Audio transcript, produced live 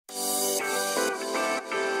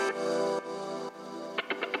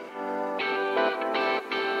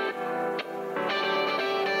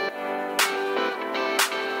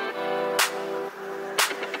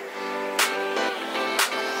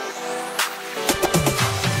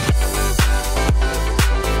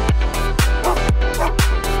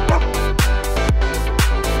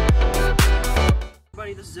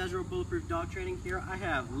Dog Training. Here I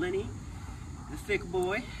have Lenny, the thick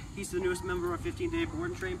boy. He's the newest member of our 15-day board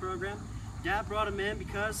and train program. Dad brought him in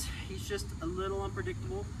because he's just a little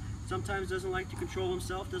unpredictable. Sometimes doesn't like to control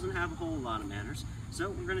himself, doesn't have a whole lot of manners. So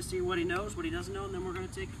we're going to see what he knows, what he doesn't know, and then we're going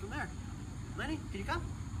to take it from there. Lenny, can you come?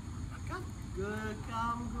 Come. Good,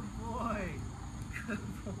 come, good boy. Good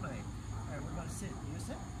boy. All right, we're going to sit. You know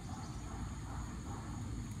sit?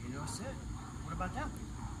 You know sit? What about down?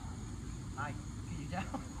 Hi. Can you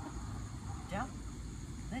down? Down?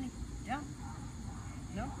 Lenny, down?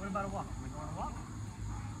 No? What about a walk? Can we go on a walk?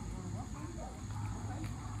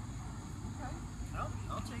 Okay. No,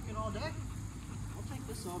 I'll take it all day. I'll take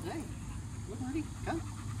this all day. Look, Lenny, come.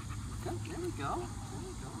 Come, there we go. There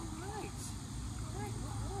we go. All right. All right,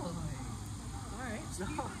 good boy. All right, so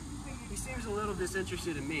he seems a little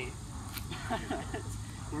disinterested in me.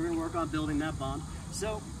 We're going to work on building that bond.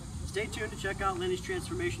 So stay tuned to check out Lenny's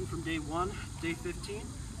transformation from day 1 to day 15.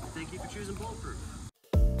 Thank you for choosing Bulletproof.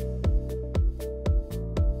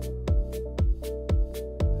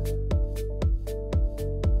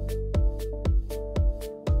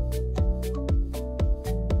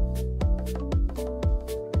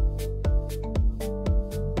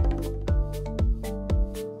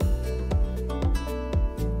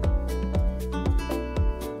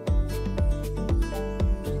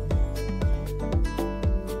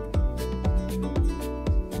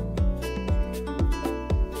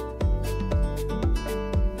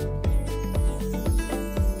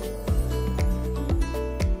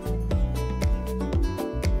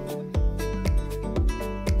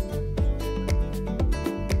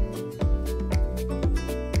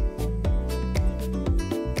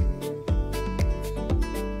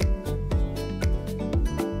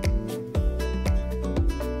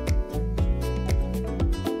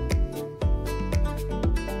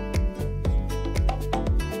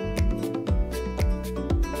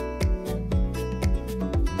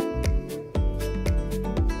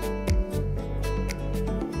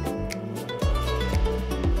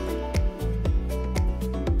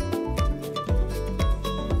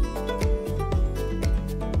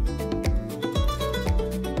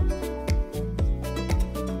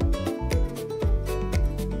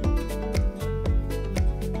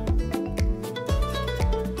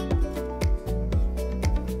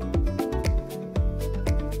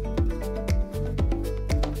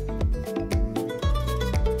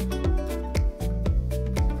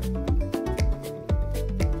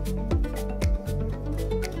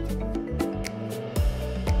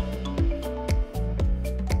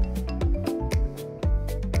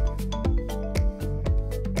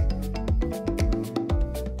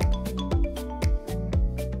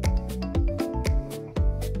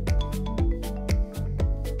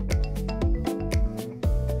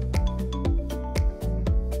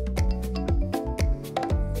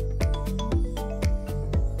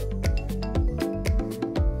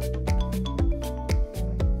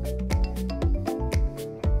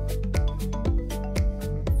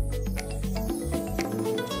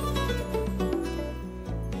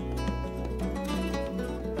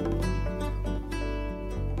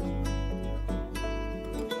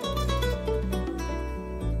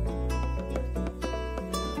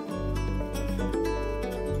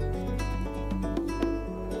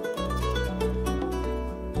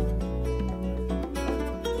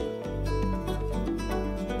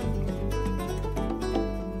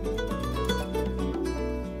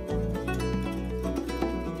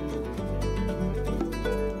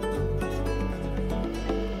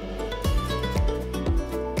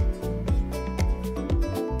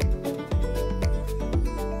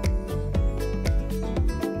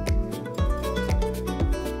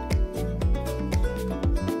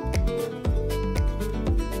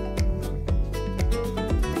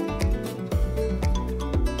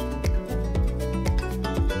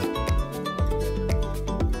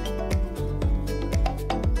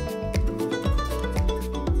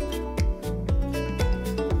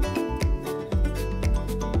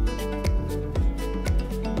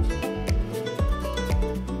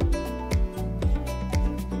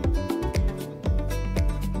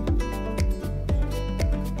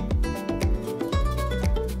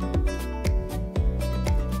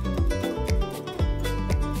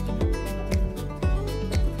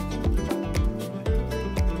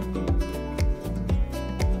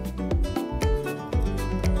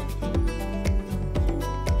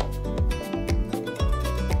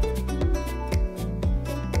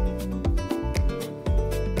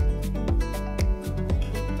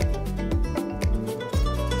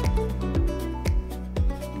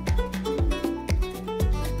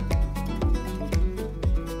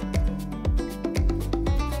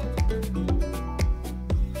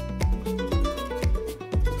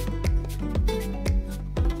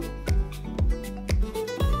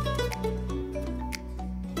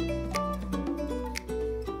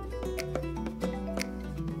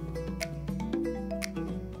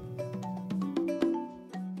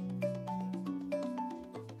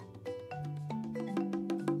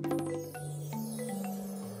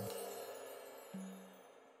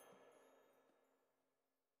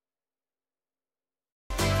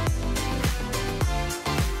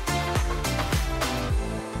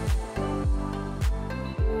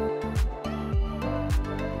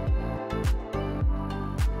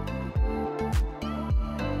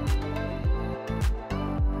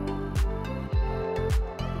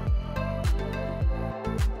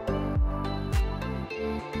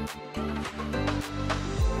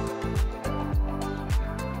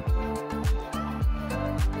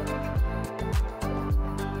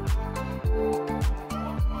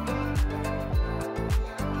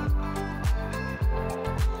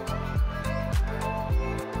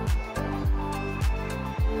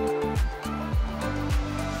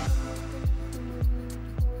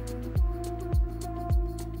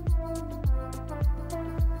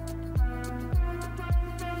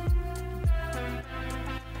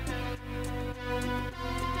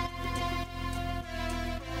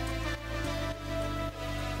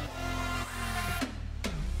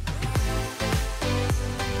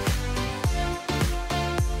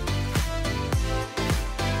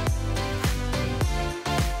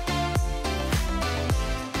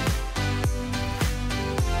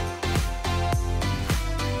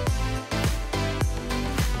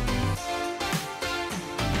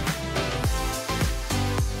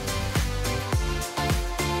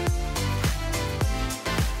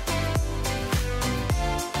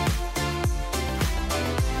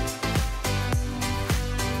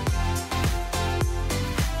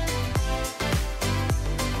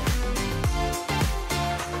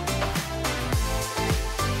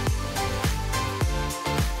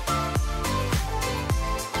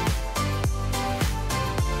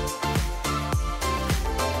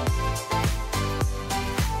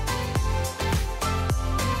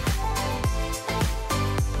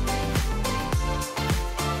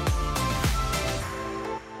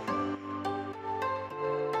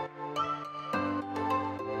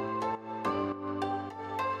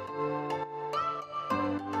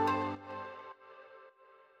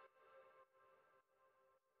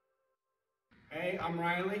 I'm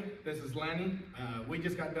Riley. This is Lenny. We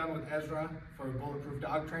just got done with Ezra for Bulletproof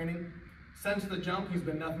Dog Training. Since the jump, he's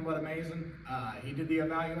been nothing but amazing. He did the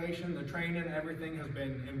evaluation, the training, everything has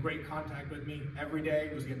been in great contact with me every day.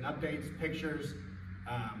 He was getting updates, pictures.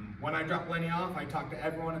 When I dropped Lenny off, I talked to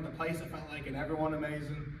everyone at the place. It felt like it, everyone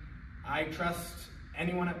amazing. I trust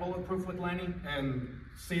anyone at Bulletproof with Lenny, and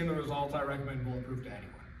seeing the results, I recommend Bulletproof to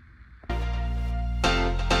anyone.